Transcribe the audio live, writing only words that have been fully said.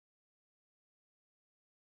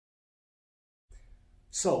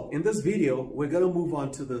So in this video, we're going to move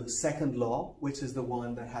on to the second law, which is the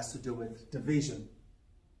one that has to do with division.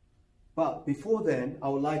 But before then, I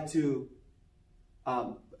would like to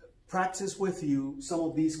practice with you some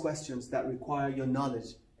of these questions that require your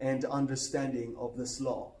knowledge and understanding of this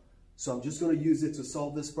law. So I'm just going to use it to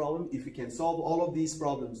solve this problem. If you can solve all of these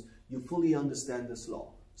problems, you fully understand this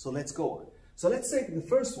law. So let's go on. So let's take the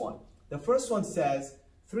first one. The first one says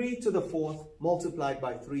 3 to the 4th multiplied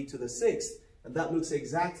by 3 to the 6th. And that looks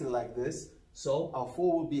exactly like this. So our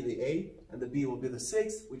 4 will be the A and the B will be the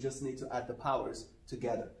 6th. We just need to add the powers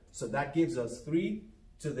together. So that gives us 3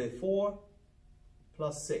 to the 4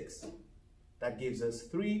 plus 6. That gives us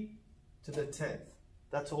 3 to the 10th.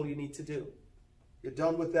 That's all you need to do. You're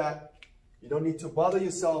done with that. You don't need to bother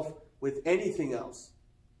yourself with anything else.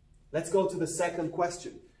 Let's go to the second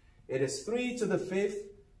question. It is 3 to the 5th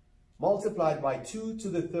multiplied by 2 to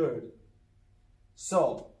the 3rd.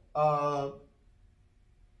 So,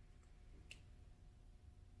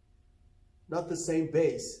 not the same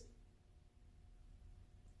base.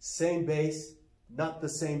 Same base, not the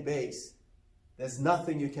same base. There's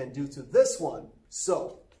nothing you can do to this one.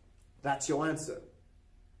 So, that's your answer.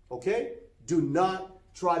 Okay? Do not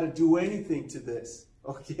try to do anything to this.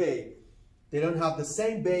 Okay? They don't have the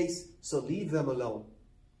same base, so leave them alone.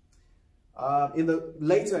 In the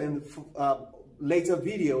later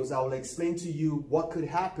videos, I will explain to you what could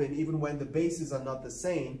happen even when the bases are not the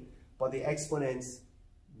same, but the exponents,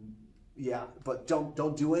 yeah, but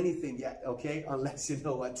don't do anything yet, okay, unless you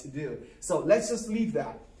know what to do. So let's just leave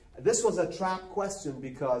that. This was a trap question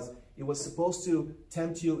because it was supposed to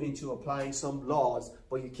tempt you into applying some laws,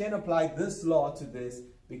 but you can't apply this law to this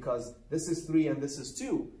because this is 3 and this is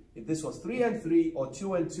 2. If this was 3 and 3 or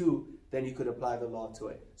 2 and 2, then you could apply the law to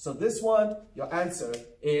it. So this one, your answer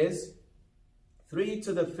is 3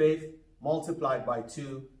 to the 5th multiplied by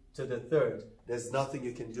 2 to the 3rd. There's nothing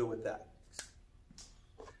you can do with that.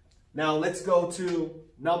 Now let's go to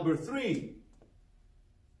number 3.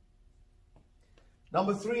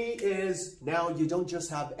 Number 3 is, now you don't just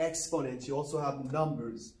have exponents, you also have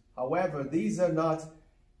numbers. However, these are not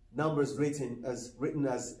numbers written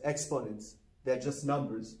as exponents. They're just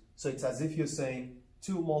numbers. So it's as if you're saying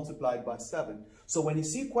 2 multiplied by 7. So when you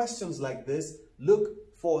see questions like this, look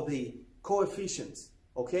for the coefficients,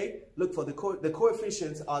 okay? Look for the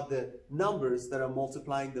coefficients are the numbers that are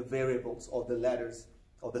multiplying the variables or the letters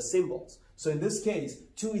or the symbols. So in this case,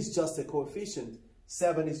 2 is just a coefficient,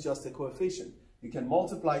 7 is just a coefficient. You can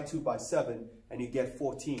multiply 2 by 7 and you get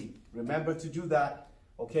 14. Remember to do that,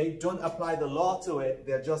 okay? Don't apply the law to it,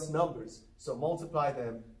 they're just numbers. So multiply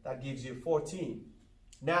them, that gives you 14.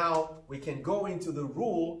 Now we can go into the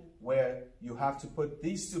rule where you have to put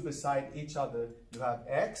these two beside each other. You have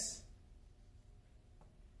x,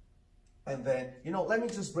 and then, let me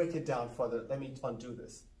just break it down further. Let me undo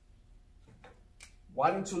this.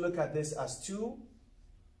 Why don't you look at this as 2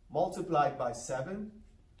 multiplied by 7,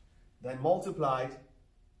 then multiplied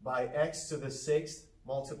by x to the 6th,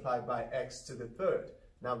 multiplied by x to the 3rd.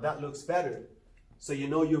 Now that looks better. So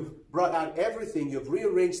you've brought out everything, you've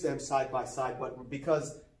rearranged them side by side, but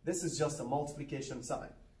because this is just a multiplication sign.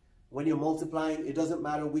 When you're multiplying, it doesn't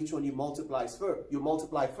matter which one you multiply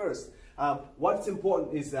first. What's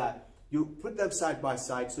important is that you put them side by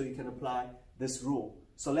side so you can apply this rule.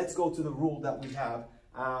 So let's go to the rule that we have.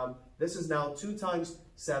 This is now 2 times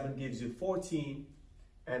 7 gives you 14.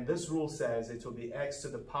 And this rule says it will be x to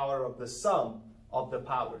the power of the sum of the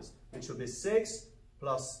powers, which will be 6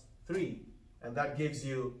 plus 3. And that gives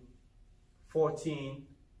you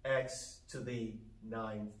 14x to the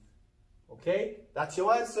 9th. Okay, that's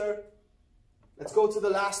your answer. Let's go to the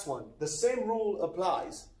last one. The same rule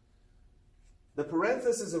applies. The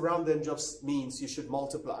parentheses around them just means you should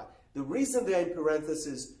multiply. The reason they're in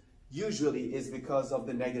parentheses usually is because of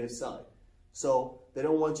the negative sign. So they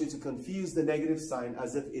don't want you to confuse the negative sign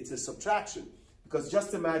as if it's a subtraction. Because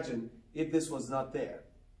just imagine if this was not there.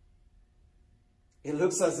 It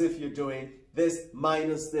looks as if you're doing this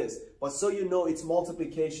minus this. But so you know it's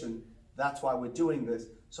multiplication, that's why we're doing this.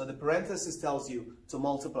 So the parenthesis tells you to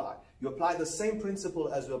multiply. You apply the same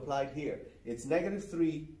principle as we applied here. It's negative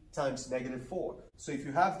 3 times negative 4. So if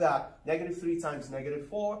you have that, negative 3 times negative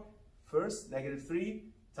 4, first negative 3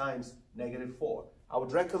 times negative 4. I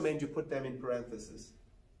would recommend you put them in parentheses.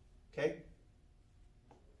 Okay?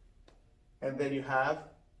 And then you have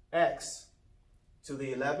x to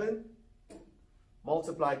the 11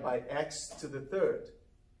 multiplied by x to the 3rd.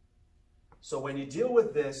 So when you deal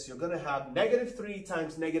with this, you're going to have negative 3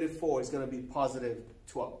 times negative 4 is going to be positive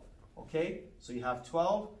 12. Okay? So you have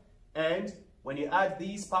 12. And when you add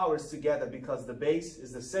these powers together, because the base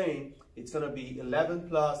is the same, it's going to be 11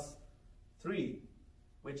 plus 3.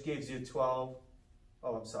 which gives you 12.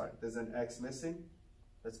 Oh, I'm sorry, there's an x missing.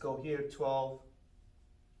 Let's go here,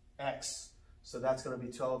 12x. So that's going to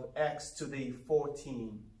be 12x to the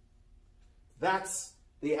 14. That's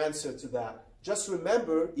the answer to that. Just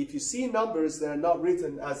remember, if you see numbers that are not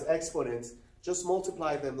written as exponents, just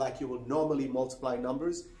multiply them like you would normally multiply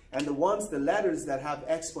numbers. And the ones, the letters that have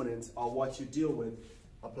exponents are what you deal with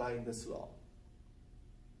applying this law.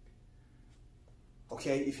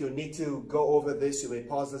 Okay, if you need to go over this, you may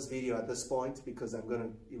pause this video at this point because I'm going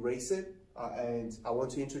to erase it. And I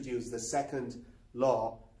want to introduce the second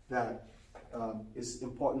law that is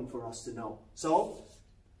important for us to know. So,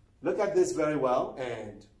 look at this very well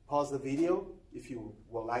and pause the video if you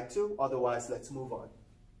would like to. Otherwise, let's move on.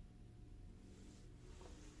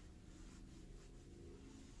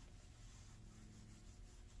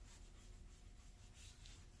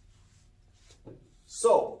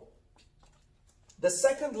 So, the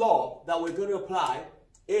second law that we're going to apply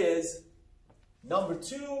is number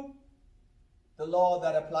 2, the law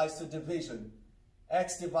that applies to division.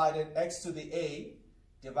 X to the a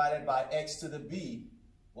divided by x to the b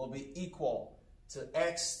will be equal to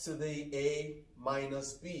x to the a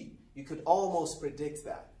minus b. You could almost predict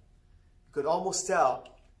that. You could almost tell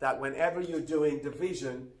that whenever you're doing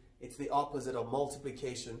division, it's the opposite of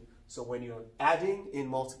multiplication. So when you're adding in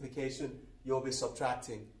multiplication, you'll be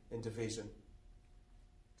subtracting in division.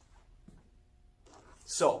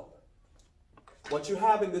 So, what you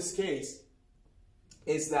have in this case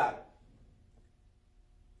is that,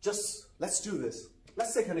 let's do this.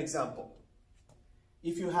 Let's take an example.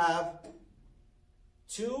 If you have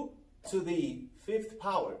 2 to the 5th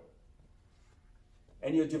power,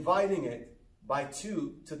 and you're dividing it by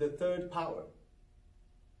 2 to the 3rd power,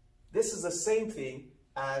 this is the same thing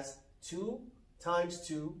as 2 times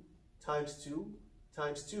 2 times 2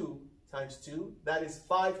 times 2 times 2. That is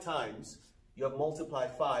 5 times. You have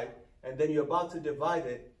multiplied 5, and then you're about to divide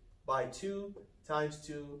it by 2 times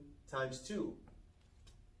 2 times 2.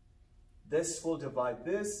 This will divide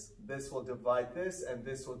this will divide this, and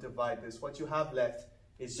this will divide this. What you have left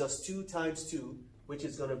is just 2 times 2, which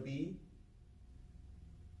is going to be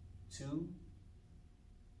 2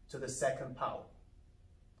 to the 2nd power.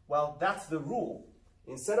 Well, that's the rule.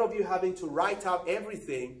 Instead of you having to write out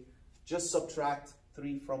everything, just subtract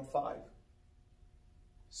 3 from 5.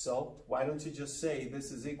 So, why don't you just say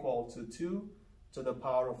this is equal to 2 to the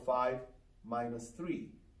power of 5 minus 3,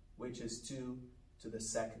 which is 2 to the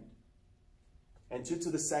 2nd. And 2 to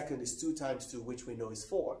the 2nd is 2 times 2, which we know is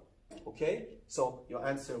 4. Okay? So, your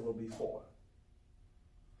answer will be 4.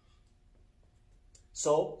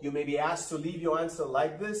 So, you may be asked to leave your answer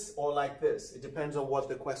like this or like this. It depends on what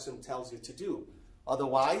the question tells you to do.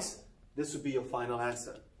 Otherwise, this would be your final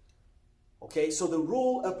answer. Okay? So, the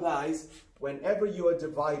rule applies whenever you are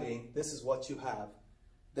dividing. This is what you have.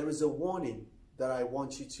 There is a warning that I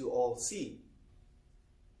want you to all see.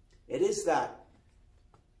 It is that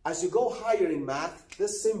as you go higher in math,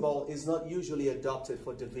 this symbol is not usually adopted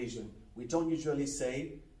for division. We don't usually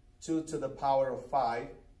say 2 to the power of 5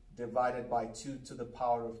 divided by 2 to the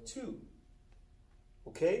power of 2.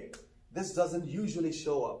 Okay? This doesn't usually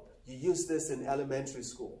show up. You use this in elementary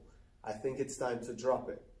school. I think it's time to drop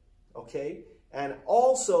it. Okay? And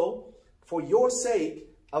also, for your sake,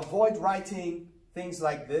 avoid writing things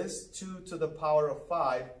like this, 2 to the power of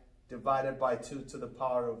 5 divided by 2 to the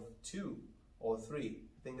power of 2 or 3.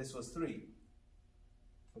 I think this was 3.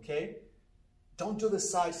 Okay? Don't do the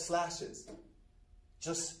side slashes.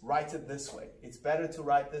 Just write it this way. It's better to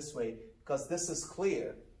write this way because this is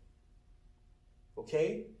clear.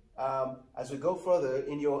 Okay? As we go further,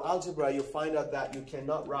 in your algebra, you'll find out that you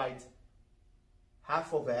cannot write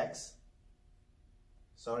half of x.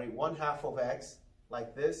 Sorry, 1/2 of x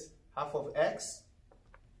like this. Half of x.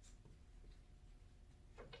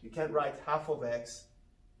 You can't write half of x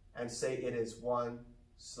and say it is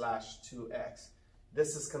 1/2x.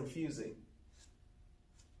 This is confusing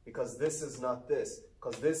because this is not this,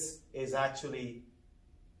 because this is actually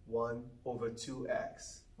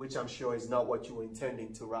 1/2x, which I'm sure is not what you were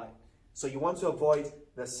intending to write. So you want to avoid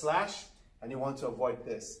the slash and you want to avoid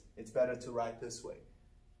this. It's better to write this way.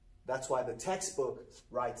 That's why the textbook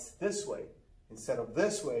writes this way instead of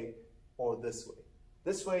this way or this way.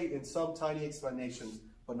 This way in some tiny explanations,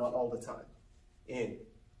 but not all the time. In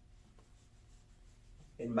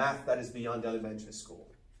math that is beyond elementary school.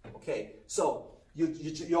 Okay, so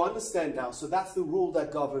you understand now. So that's the rule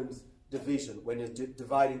that governs division. When you're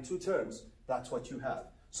dividing two terms, that's what you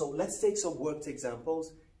have. So let's take some worked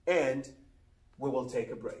examples and we will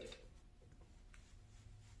take a break.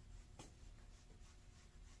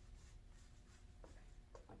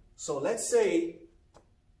 So let's say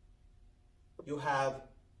you have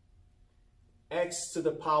x to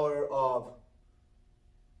the power of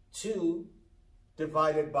 2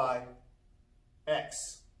 divided by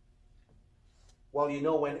x. Well, you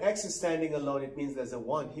know, when x is standing alone, it means there's a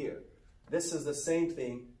 1 here. This is the same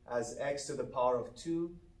thing as x to the power of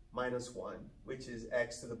 2 minus 1, which is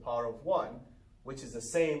x to the power of 1, which is the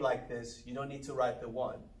same like this. You don't need to write the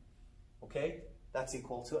 1. Okay? That's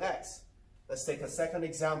equal to x. Let's take a second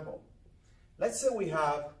example. Let's say we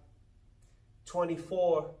have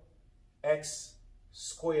 24x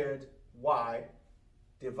squared y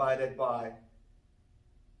divided by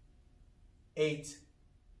 8x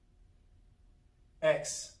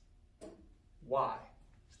y.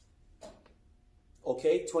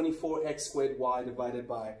 Okay, 24x squared y divided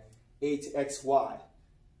by 8xy.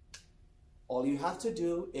 All you have to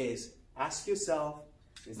do is ask yourself,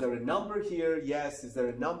 is there a number here? Yes. Is there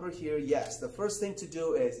a number here? Yes. The first thing to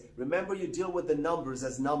do is, remember, you deal with the numbers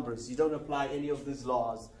as numbers. You don't apply any of these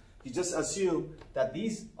laws. You just assume that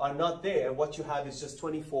these are not there. What you have is just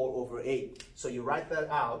 24 over 8. So you write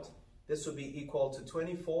that out. This would be equal to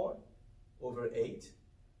 24 over 8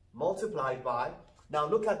 multiplied by, now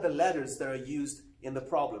look at the letters that are used in the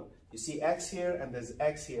problem. You see x here and there's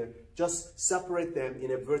x here. Just separate them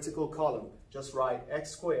in a vertical column. Just write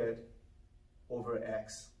x squared over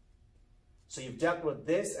x. So you've dealt with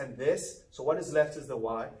this and this. So what is left is the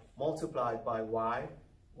y multiplied by y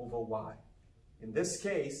over y. In this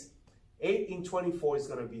case, 8 in 24 is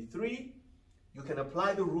going to be 3. You can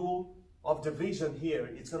apply the rule of division here.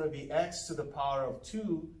 It's going to be x to the power of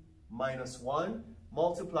 2 minus 1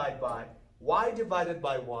 multiplied by y divided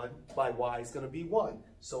by 1 by y is going to be 1.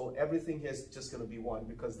 So everything here is just going to be 1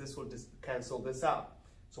 because this will just cancel this out.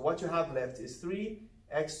 So what you have left is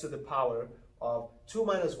 3x to the power of 2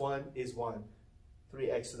 minus 1 is 1.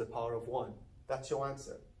 3x to the power of 1. That's your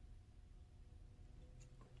answer.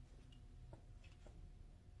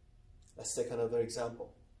 Let's take another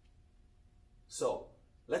example. So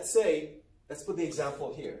let's put the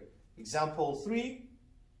example here. Example 3.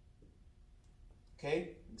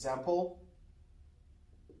 Okay, example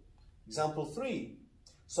 3.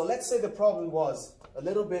 So let's say the problem was a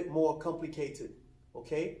little bit more complicated.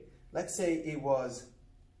 Okay, let's say it was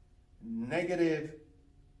negative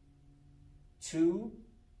 2x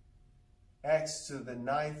to the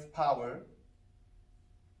 9th power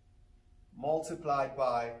multiplied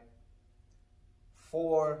by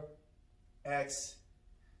 4xm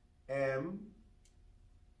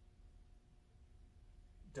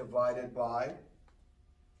divided by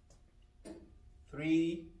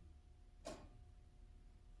 3axn.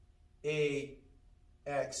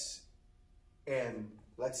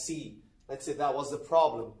 Let's say that was the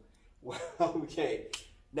problem. Okay,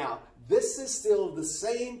 now this is still the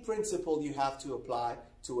same principle you have to apply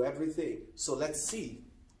to everything. So let's see,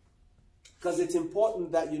 because it's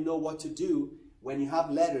important that you know what to do when you have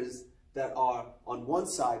letters that are on one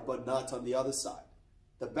side but not on the other side.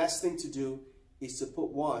 The best thing to do is to put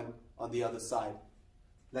one on the other side.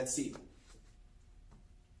 Let's see.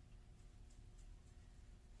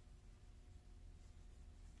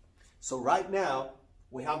 So right now,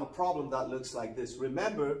 we have a problem that looks like this.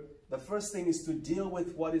 Remember, the first thing is to deal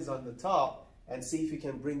with what is on the top and see if you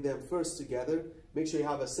can bring them first together. Make sure you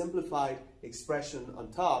have a simplified expression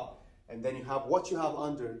on top, and then you have what you have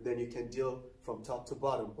under, then you can deal from top to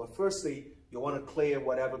bottom. But firstly, you want to clear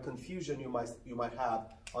whatever confusion you might have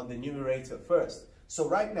on the numerator first. So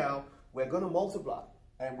right now, we're going to multiply,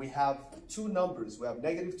 and we have two numbers. We have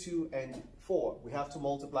negative 2 and 4. We have to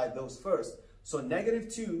multiply those first. So negative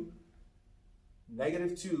 2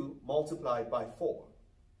 multiplied by 4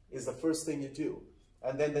 is the first thing you do.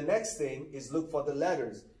 And then the next thing is look for the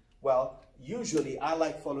letters. Well, usually I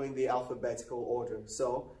like following the alphabetical order.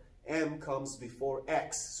 So M comes before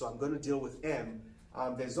X. So I'm going to deal with M.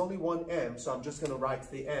 There's only one M, so I'm just going to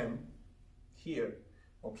write the M here.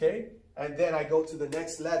 Okay? And then I go to the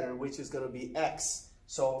next letter, which is going to be X.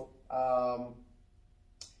 So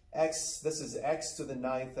X, this is X to the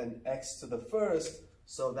 9th and X to the 1st.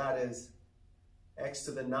 So that is X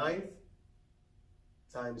to the 9th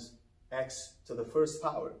times X to the 1st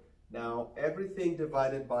power. Now, everything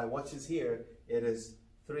divided by what is here, it is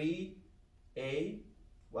 3a.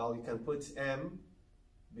 Well, you can put M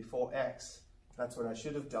before X. That's what I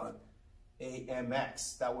should have done.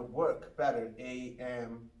 AMX. That would work better.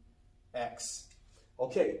 AMX.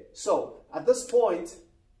 Okay, so at this point,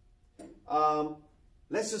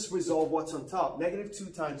 let's just resolve what's on top. Negative 2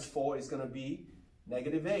 times 4 is going to be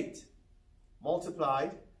negative 8.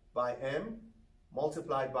 Multiplied by M,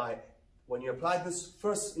 multiplied by, when you apply this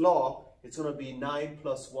first law, it's going to be 9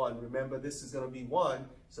 plus 1. Remember, this is going to be 1,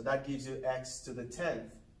 so that gives you X to the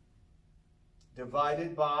 10th.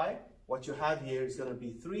 Divided by, what you have here is going to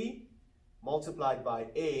be 3 multiplied by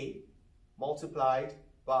a multiplied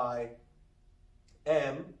by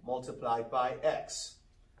m multiplied by x.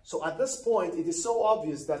 So at this point, it is so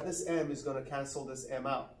obvious that this m is going to cancel this m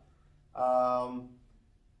out.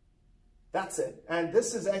 That's it. And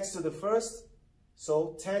this is x to the first.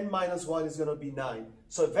 So 10 minus 1 is going to be 9.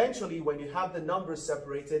 So eventually, when you have the numbers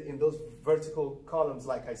separated in those vertical columns,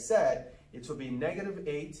 like I said, it will be negative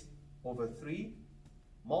 8 over 3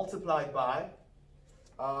 multiplied by,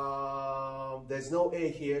 there's no a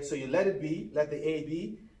here, so you let it be, let the a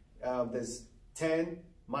be. There's 10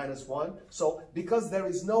 minus 1. So because there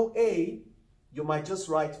is no a, you might just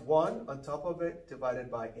write 1 on top of it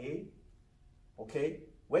divided by a. Okay?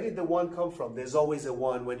 Where did the 1 come from? There's always a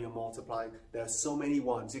 1 when you're multiplying. There are so many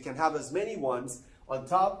 1s. You can have as many 1s on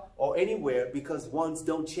top or anywhere because 1s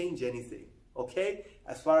don't change anything. Okay?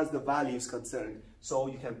 As far as the value is concerned. So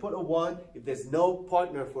you can put a 1. If there's no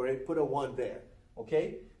partner for it, put a 1 there.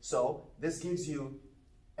 Okay? So this gives you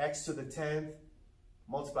x to the 10th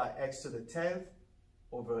multiply x to the 10th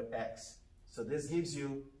over x. So this gives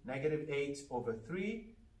you negative 8 over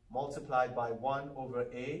 3 multiplied by 1 over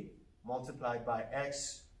a multiplied by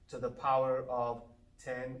x to the power of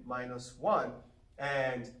 10 minus 1.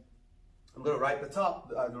 And I'm going to write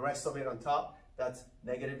the rest of it on top. That's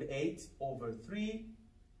negative 8 over 3.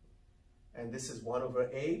 And this is 1 over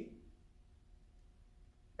a.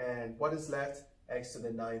 And what is left? X to the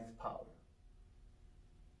 9th power.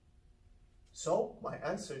 So my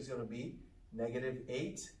answer is going to be negative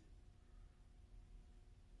 8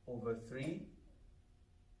 over 3.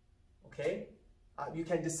 Okay? You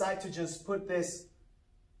can decide to just put this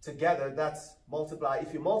together. That's multiply.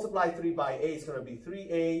 If you multiply 3 by a, it's going to be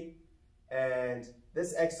 3a. And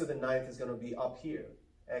this x to the 9th is going to be up here.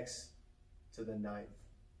 X to the 9th.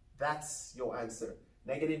 That's your answer.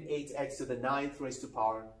 Negative 8x to the 9th raised to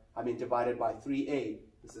power, divided by 3a.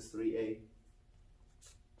 This is 3a.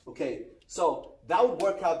 Okay, so that would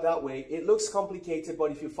work out that way. It looks complicated,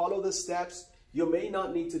 but if you follow the steps, you may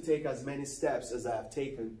not need to take as many steps as I have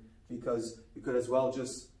taken, because you could as well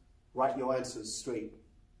just write your answers straight.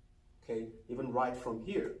 Okay, even right from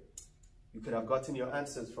here. You could have gotten your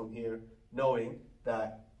answers from here, knowing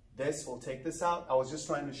that this will take this out. I was just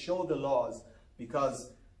trying to show the laws,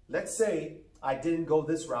 because let's say I didn't go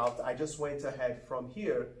this route. I just went ahead from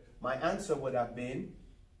here. My answer would have been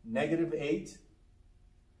negative 8.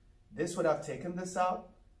 This would have taken this out,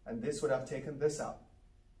 and this would have taken this out.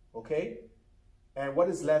 Okay? And what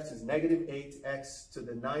is left is negative 8x to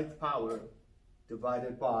the 9th power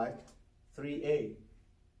divided by 3a.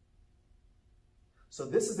 So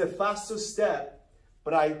this is the fastest step,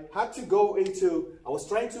 but I had to I was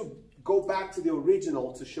trying to go back to the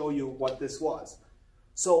original to show you what this was.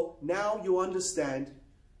 So now you understand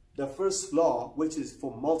the first law, which is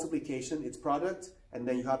for multiplication, its product, and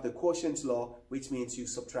then you have the quotient law, which means you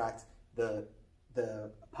subtract the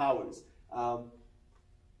powers.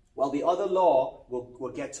 Well, the other law,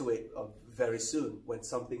 we'll get to it very soon, when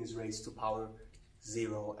something is raised to power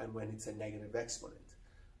 0 and when it's a negative exponent.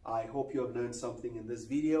 I hope you have learned something in this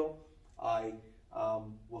video. I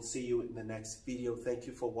will see you in the next video. Thank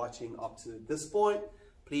you for watching up to this point.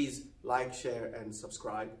 Please like, share, and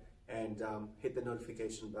subscribe, and hit the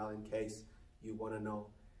notification bell in case you want to know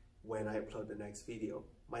when I upload the next video.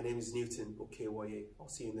 My name is Newton Okewoye. I'll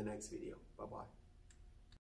see you in the next video. Bye-bye.